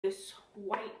This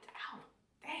white, ow,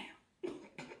 damn.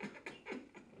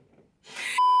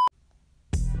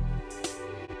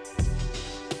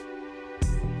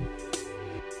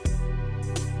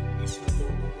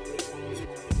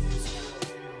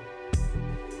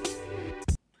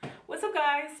 What's up,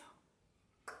 guys?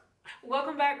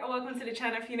 Welcome back or welcome to the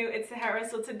channel. If you're new, it's Sahara.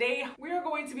 So today we are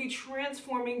going to be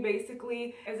transforming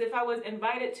basically as if I was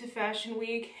invited to Fashion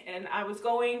Week and I was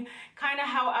going kind of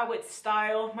how I would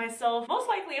style myself. Most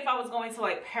likely if I was going to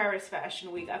like Paris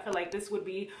Fashion Week, I feel like this would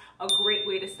be a great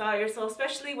way to style yourself,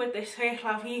 especially with this Paris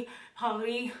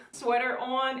sweater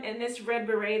on and this red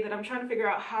beret that I'm trying to figure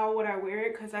out how would I wear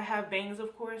it because I have bangs,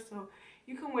 of course, so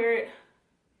you can wear it.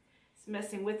 It's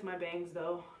messing with my bangs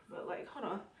though, but like, hold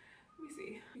on. Let me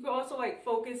see. You can also like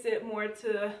focus it more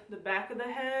to the back of the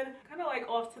head, kind of like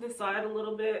off to the side a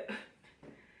little bit.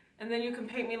 And then you can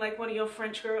paint me like one of your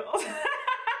French girls.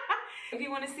 If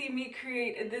you want to see me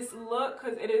create this look,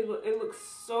 because it looks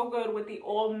so good with the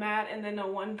all matte and then the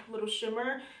one little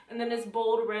shimmer and then this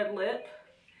bold red lip,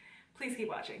 please keep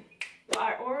watching.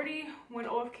 I already went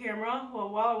off camera. Well,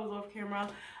 while I was off camera,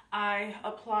 I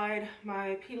applied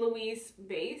my P. Louise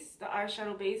base, the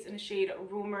eyeshadow base in the shade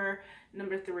Rumor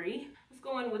number 3. Let's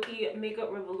go in with the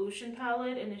Makeup Revolution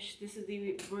palette, and this is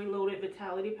the Reloaded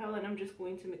Vitality palette, and I'm just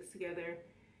going to mix together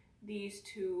these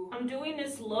two. I'm doing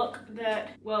this look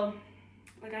that, well,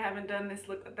 like I haven't done this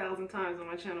look 1,000 times on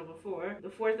my channel before. The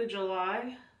 4th of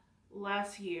July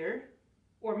last year,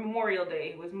 or Memorial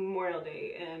Day, it was Memorial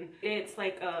Day, and it's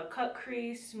like a cut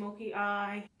crease, smoky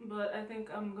eye, but I think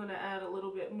I'm gonna add a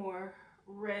little bit more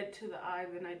red to the eye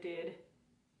than I did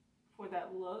for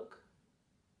that look.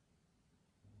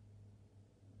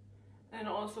 And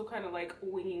also kind of like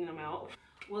winging them out.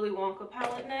 Willy Wonka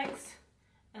palette next,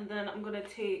 and then I'm gonna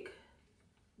take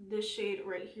this shade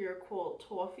right here called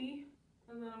Toffee,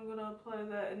 and then I'm gonna apply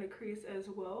that in the crease as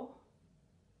well.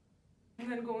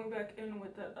 And then going back in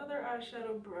with that other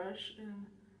eyeshadow brush and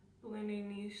blending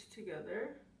these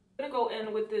together. I'm gonna go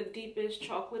in with the deepest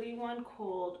chocolatey one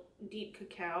called Deep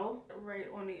Cacao right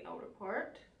on the outer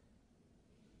part.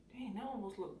 Dang, that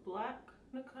almost looked black.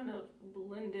 I'm gonna kind of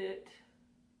blend it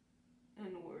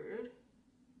inward.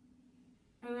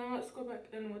 And then let's go back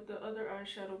in with the other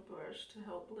eyeshadow brush to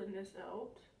help blend this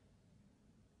out.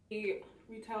 The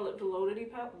Reloaded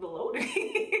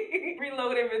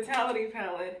Vitality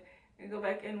palette. And go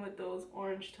back in with those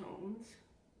orange tones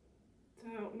to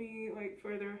help me like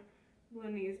further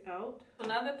blend these out. So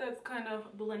now that that's kind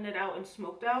of blended out and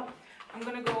smoked out, I'm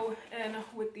gonna go in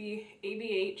with the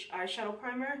ABH eyeshadow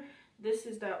primer. This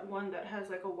is that one that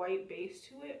has like a white base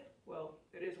to it. Well,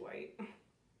 it is white,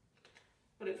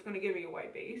 but it's gonna give me a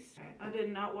white base. I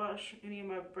did not wash any of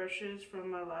my brushes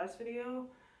from my last video,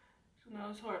 so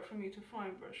now it's hard for me to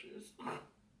find brushes.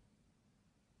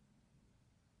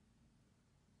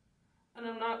 And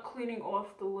I'm not cleaning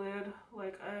off the lid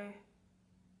like I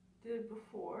did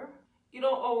before. You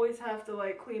don't always have to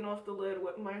like clean off the lid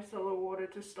with micellar water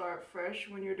to start fresh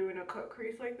when you're doing a cut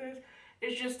crease like this.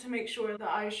 It's just to make sure the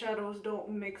eyeshadows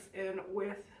don't mix in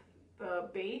with the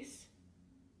base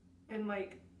and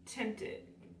like tint it.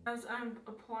 As I'm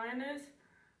applying this,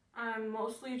 I'm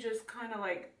mostly just kind of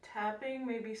like tapping,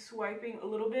 maybe swiping a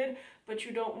little bit, but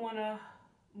you don't want to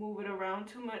move it around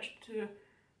too much to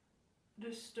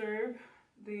disturb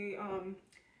the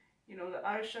you know, the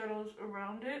eyeshadows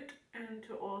around it, and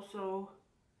to also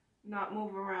not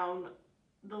move around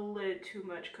the lid too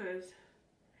much, because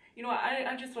you know what,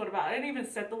 I just thought about it. I didn't even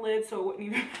set the lid, so it wouldn't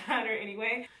even matter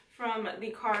anyway. From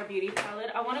the Cara Beauty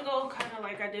palette, I want to go kind of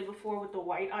like I did before with the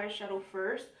white eyeshadow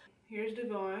first. Here's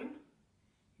Divine,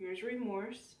 here's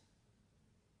Remorseless,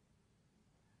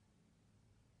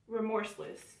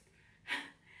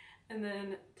 and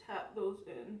then tap those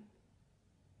in.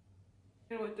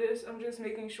 And with this, I'm just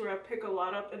making sure I pick a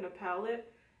lot up in the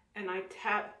palette and I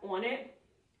tap on it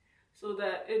so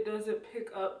that it doesn't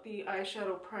pick up the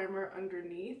eyeshadow primer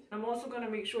underneath. I'm also going to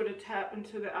make sure to tap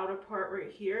into the outer part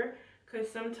right here, because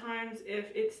sometimes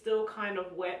if it's still kind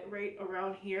of wet right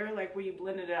around here, like where you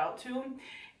blended it out to,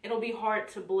 it'll be hard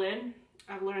to blend.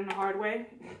 I've learned the hard way.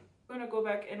 I'm going to go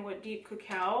back in with Deep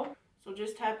Cacao. So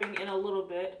just tapping in a little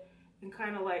bit and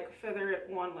kind of like feather it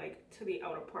on like to the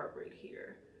outer part right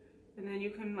here. And then you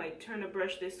can like turn the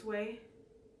brush this way.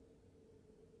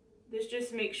 This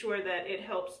just makes sure that it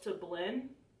helps to blend.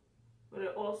 but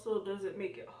it also doesn't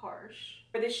make it harsh.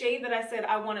 For the shade that I said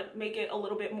I want to make it a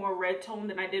little bit more red tone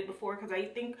than I did before, because I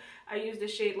think I used a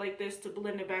shade like this to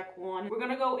blend it back on. We're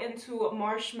gonna go into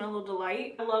Marshmallow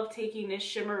Delight. I love taking this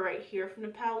shimmer right here from the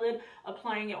palette,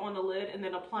 applying it on the lid, and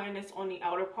then applying this on the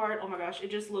outer part. Oh my gosh,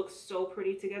 it just looks so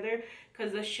pretty together,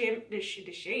 because the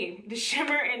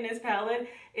shimmer in this palette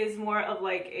is more of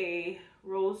like a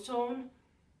rose tone,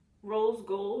 rose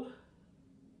gold,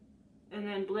 and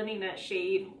then blending that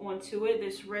shade onto it,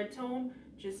 this red tone,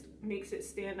 just makes it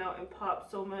stand out and pop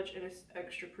so much, and it's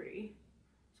extra pretty.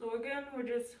 So again, we're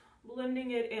just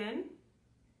blending it in,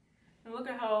 and look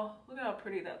at how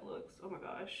pretty that looks. Oh my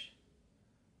gosh.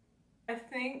 I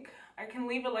think I can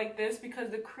leave it like this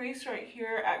because the crease right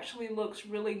here actually looks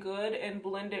really good and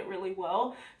blend it really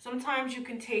well. Sometimes you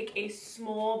can take a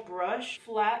small brush,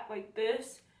 flat like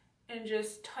this, and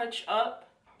just touch up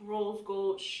rose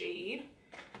gold shade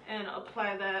and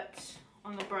apply that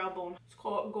on the brow bone. It's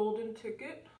called Golden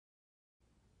Ticket.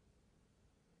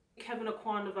 Kevin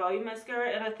Aquan Volume Mascara,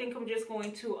 and I think I'm just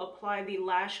going to apply the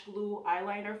Lash Glue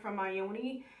eyeliner from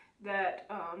Ioni that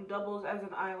doubles as an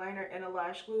eyeliner and a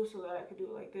lash glue, so that I could do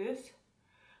it like this.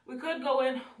 We could go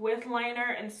in with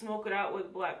liner and smoke it out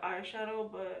with black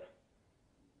eyeshadow, but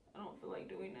I don't feel like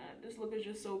doing that. This look is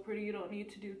just so pretty, you don't need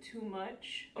to do too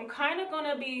much. I'm kind of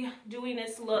gonna be doing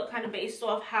this look kind of based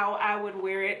off how I would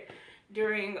wear it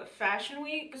during fashion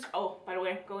week. Oh, by the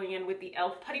way, going in with the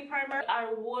e.l.f. putty primer.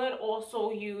 I would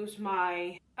also use my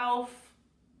e.l.f.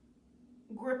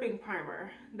 gripping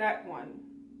primer, that one.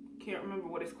 Can't remember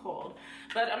what it's called,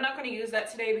 but I'm not going to use that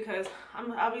today because I'm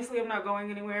not going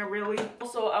anywhere really.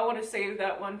 Also, I want to save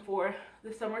that one for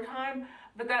the summertime,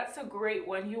 but that's a great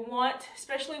one. You want,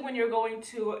 especially when you're going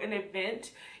to an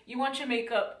event, you want your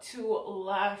makeup to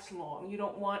last long. You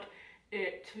don't want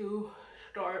it to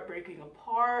start breaking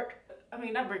apart. I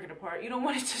mean, not breaking apart. You don't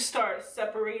want it to start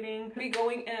separating. I'll be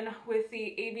going in with the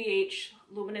ABH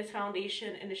Luminous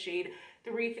Foundation in the shade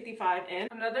 355N.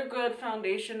 Another good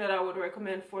foundation that I would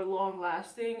recommend for long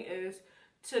lasting is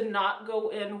to not go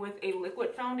in with a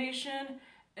liquid foundation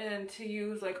and to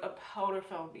use like a powder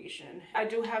foundation. I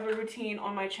do have a routine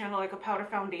on my channel, like a powder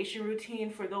foundation routine,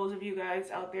 for those of you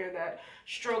guys out there that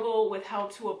struggle with how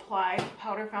to apply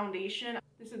powder foundation.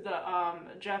 This is the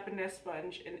Japanese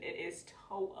sponge, and it is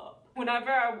toe up.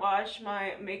 Whenever I wash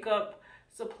my makeup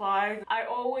supplies, I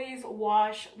always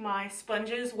wash my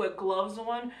sponges with gloves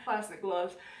on, plastic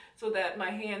gloves, so that my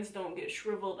hands don't get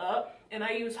shriveled up. And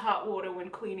I use hot water when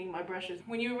cleaning my brushes.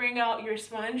 When you wring out your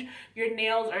sponge, your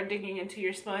nails are digging into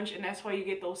your sponge, and that's why you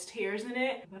get those tears in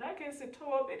it. But I guess it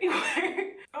tore up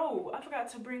anyway. Oh, I forgot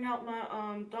to bring out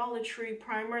my Dollar Tree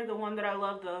primer, the one that I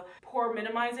love, the pore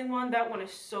minimizing one. That one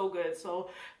is so good. So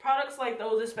products like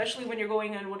those, especially when you're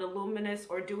going in with a luminous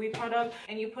or dewy product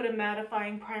and you put a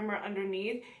mattifying primer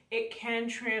underneath, it can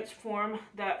transform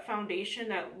that foundation,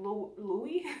 that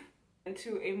Louis,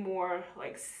 into a more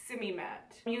like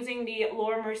semi-matte. I'm using the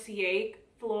Laura Mercier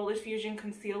Flawless Fusion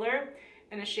Concealer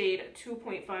in the shade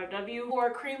 2.5W.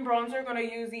 For cream bronzer, I'm going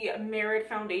to use the Merit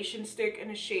Foundation Stick in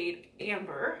the shade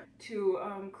Amber to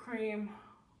cream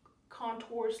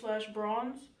contour slash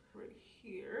bronze right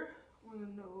here on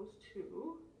the nose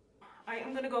too. I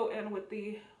am going to go in with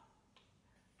the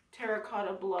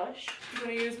Terracotta blush. I'm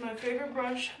going to use my favorite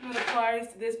brush that applies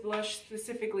this blush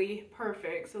specifically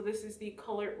perfect. So this is the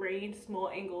Colored Rain Small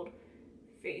Angled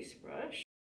Face Brush.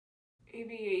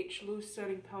 ABH loose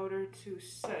setting powder to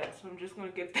set. So I'm just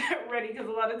going to get that ready, because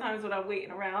a lot of times when I'm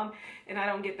waiting around and I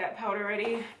don't get that powder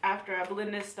ready after I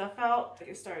blend this stuff out,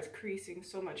 it starts creasing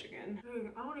so much again.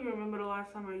 I don't even remember the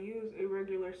last time I used a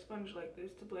regular sponge like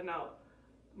this to blend out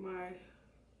my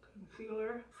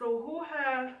concealer. So who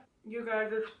had you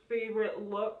guys' favorite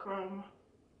look from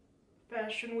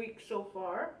fashion week so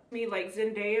far? Me, like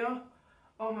Zendaya.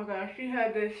 Oh my gosh, she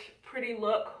had this pretty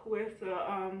look with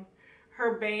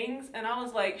her bangs, and I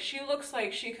was like, she looks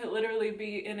like she could literally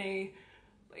be in a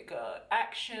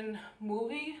action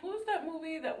movie. What was that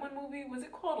movie? That one movie, was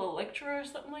it called Electra or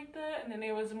something like that? And then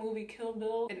there was a movie Kill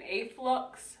Bill and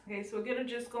A-Flux. Okay, so again, I'm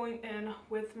just going in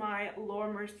with my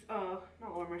Laura Mercier,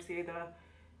 not Laura Mercier,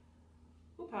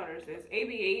 who powder is this?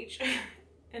 ABH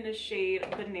in the shade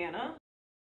Banana.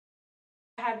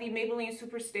 I have the Maybelline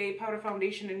Super Stay Powder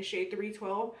Foundation in the shade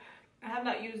 312. I have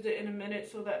not used it in a minute,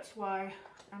 so that's why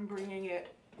I'm bringing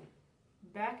it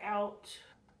back out.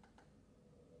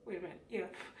 Wait a minute, yeah.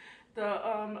 The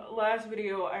last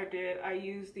video I did, I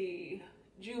used the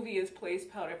Juvia's Place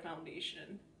Powder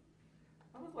Foundation.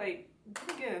 I was like, do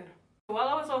it again. While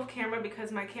I was off camera,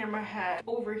 because my camera had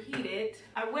overheated,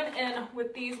 I went in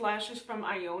with these lashes from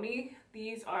Ione.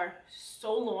 These are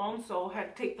so long, so I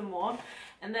had to take them off.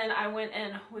 And then I went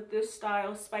in with this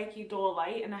style Spiky Doll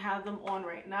Light, and I have them on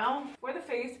right now. For the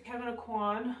face, Kevin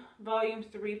Aquan Volume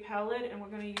 3 palette, and we're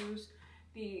going to use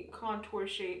the contour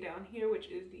shade down here, which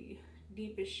is the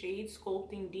deepest shade,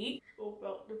 Sculpting Deep. Sculpt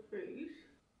out the face.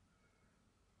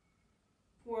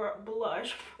 For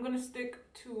blush, I'm going to stick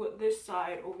to this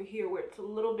side over here where it's a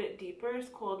little bit deeper. It's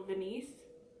called Venice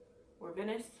or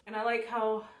Venice. And I like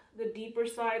how the deeper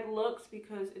side looks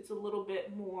because it's a little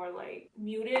bit more like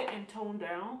muted and toned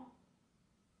down.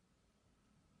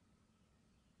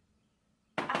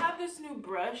 I have this new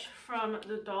brush from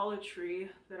the Dollar Tree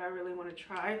that I really want to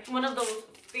try. One of those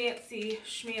fancy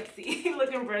schmancy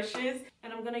looking brushes.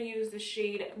 And I'm going to use the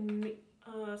shade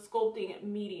Sculpting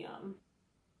Medium.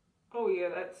 Oh yeah,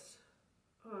 that's,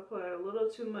 I applied a little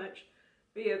too much.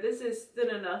 But yeah, this is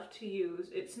thin enough to use.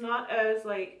 It's not as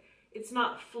like, it's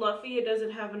not fluffy. It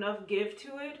doesn't have enough give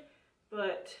to it,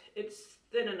 but it's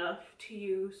thin enough to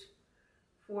use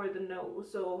for the nose.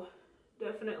 So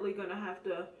definitely gonna have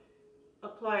to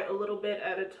apply a little bit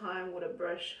at a time with a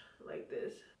brush like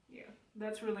this. Yeah,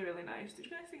 that's really, really nice. Did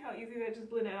you guys see how easy that just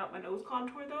blended out my nose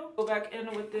contour though? Go back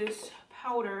in with this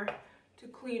powder to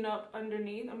clean up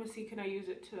underneath. I'm gonna see, can I use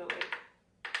it to like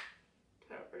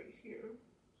tap right here?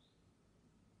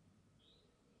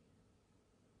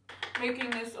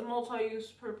 Making this a multi-use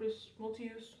purpose,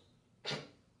 multi-use.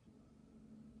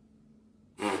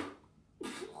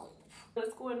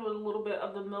 Let's go in with a little bit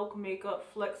of the Milk Makeup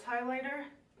Flex Highlighter.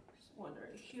 This one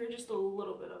right here, just a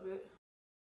little bit of it.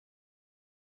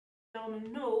 Down the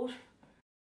nose.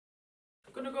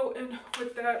 I'm gonna go in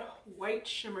with that white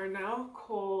shimmer now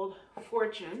called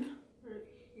Fortune right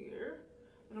here,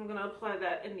 and I'm gonna apply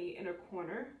that in the inner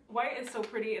corner. White is so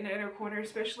pretty in the inner corner,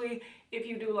 especially if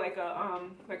you do like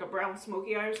a brown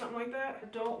smoky eye or something like that. I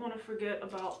don't want to forget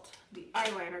about the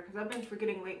eyeliner because I've been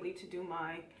forgetting lately to do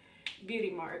my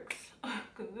beauty marks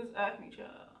because this acne child.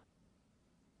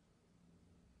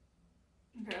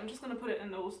 Okay, I'm just gonna put it in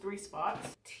those 3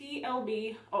 spots.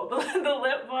 TLB, oh, the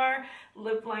Lip Bar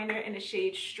lip liner in the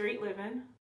shade Straight Livin'.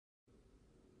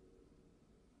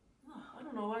 Oh, I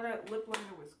don't know why that lip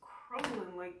liner was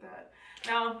crumbling like that.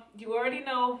 Now, you already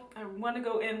know I want to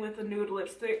go in with a nude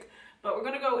lipstick, but we're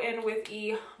gonna go in with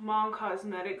Iman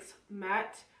Cosmetics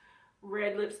matte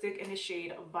red lipstick in the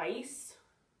shade Vice.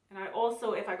 And I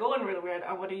also, if I go in really red,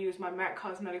 I want to use my MAC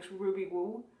Cosmetics Ruby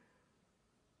Woo.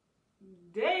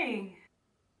 Dang!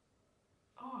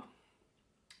 Oh,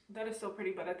 that is so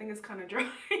pretty, but I think it's kind of dry.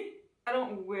 I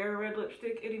don't wear red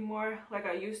lipstick anymore like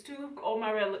I used to. All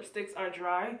my red lipsticks are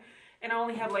dry, and I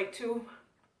only have like 2,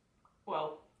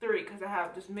 well 3, because I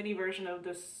have this mini version of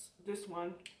this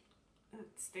one. It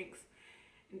stinks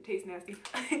and tastes nasty.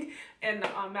 And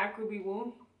the MAC Ruby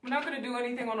Woo. I'm not going to do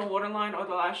anything on the waterline or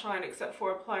the lash line except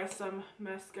for apply some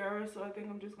mascara, so I think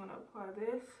I'm just going to apply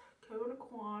this Kevin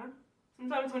Aquan.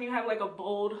 Sometimes when you have like a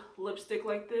bold lipstick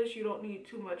like this, you don't need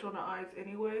too much on the eyes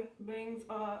anyway. Bangs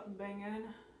banging.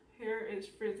 Hair is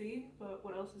frizzy, but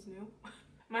what else is new?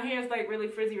 My hair is like really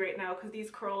frizzy right now because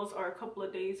these curls are a couple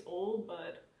of days old,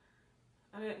 but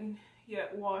I didn't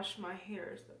yet wash my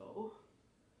hair though.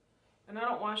 And I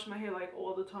don't wash my hair like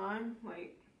all the time.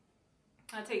 Like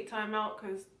I take time out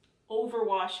because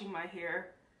overwashing my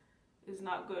hair is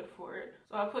not good for it.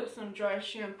 So I put some dry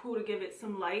shampoo to give it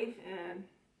some life, and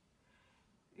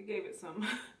it gave it some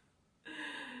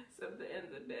something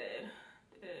in the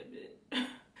dead.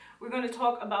 We're going to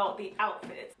talk about the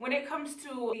outfits. When it comes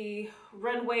to the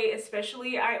runway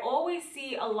especially, I always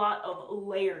see a lot of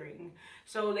layering.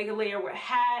 So they can layer with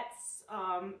hats,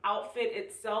 outfit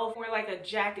itself, or like a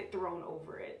jacket thrown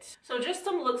over it. So just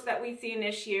some looks that we've seen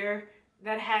this year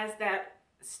that has that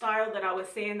style that I was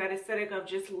saying, that aesthetic of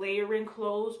just layering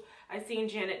clothes. I've seen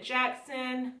Janet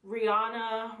Jackson,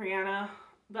 Rihanna,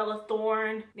 Bella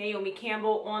Thorne, Naomi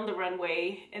Campbell on the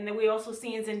runway. And then we also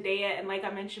seen Zendaya, and like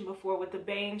I mentioned before with the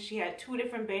bangs, she had 2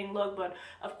 different bang look, but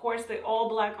of course the all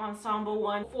black ensemble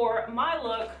one. For my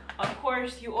look, of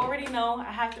course, you already know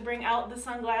I have to bring out the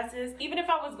sunglasses. Even if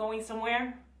I was going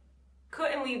somewhere,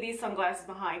 couldn't leave these sunglasses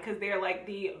behind because they're like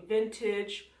the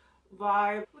vintage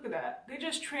vibe. Look at that. They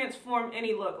just transform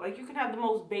any look. Like you can have the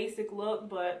most basic look,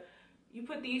 but you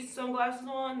put these sunglasses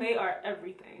on, they are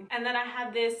everything. And then I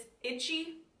have this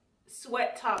itchy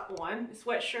sweat top on,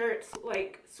 sweatshirt,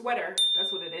 like sweater,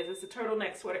 that's what it is. It's a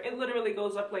turtleneck sweater. It literally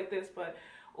goes up like this, but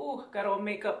oh, got all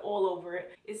makeup all over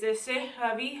it. It says C'est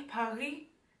la vie Paris,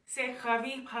 Se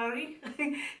Javi Hari.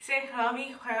 Se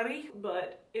Javi Hari.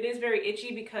 But it is very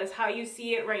itchy because how you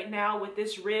see it right now with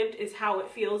this ribbed is how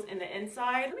it feels in the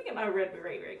inside. Let me get my red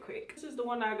beret right quick. This is the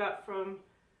one I got from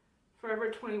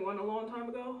Forever 21 a long time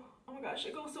ago. Oh my gosh,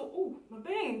 it goes so, ooh, my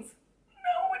bangs.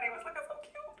 No, and it was looking so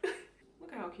cute.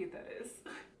 Look at how cute that is.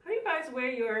 How do you guys wear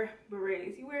your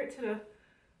berets? You wear it to the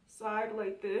side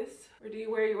like this, or do you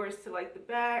wear yours to like the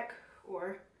back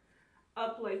or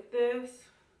up like this?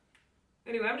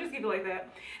 Anyway, I'm just keeping it like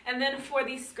that. And then for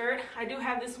the skirt, I do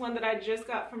have this one that I just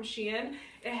got from Shein.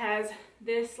 It has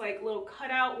this like little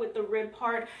cutout with the rib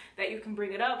part that you can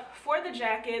bring it up. For the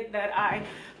jacket that I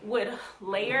would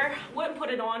layer, wouldn't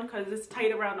put it on because it's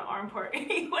tight around the arm part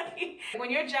anyway. When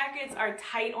your jackets are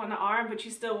tight on the arm but you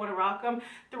still want to rock them,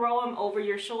 throw them over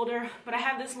your shoulder. But I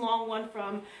have this long one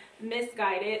from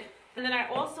Misguided. And then I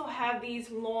also have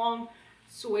these long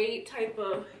suede type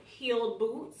of heeled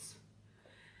boots.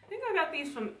 I think I got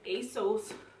these from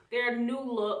ASOS. They're New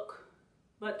Look,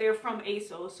 but they're from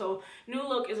ASOS. So New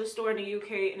Look is a store in the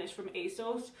UK and it's from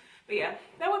ASOS. But yeah,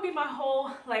 that would be my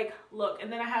whole like look. And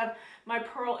then I have my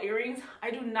pearl earrings.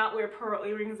 I do not wear pearl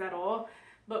earrings at all,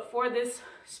 but for this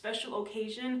special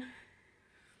occasion,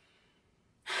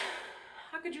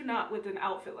 how could you not with an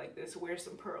outfit like this wear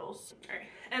some pearls? All right.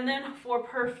 And then for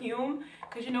perfume,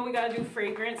 because you know we gotta do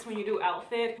fragrance when you do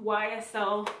outfit,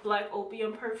 YSL Black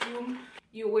Opium perfume.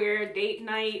 You wear date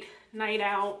night, night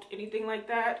out, anything like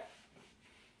that.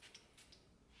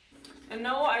 And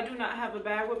no, I do not have a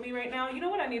bag with me right now. You know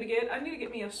what I need to get? I need to get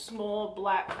me a small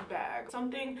black bag.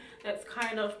 Something that's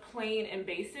kind of plain and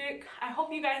basic. I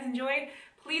hope you guys enjoyed.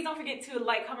 Please don't forget to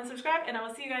like, comment, subscribe, and I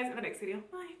will see you guys in the next video.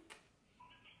 Bye.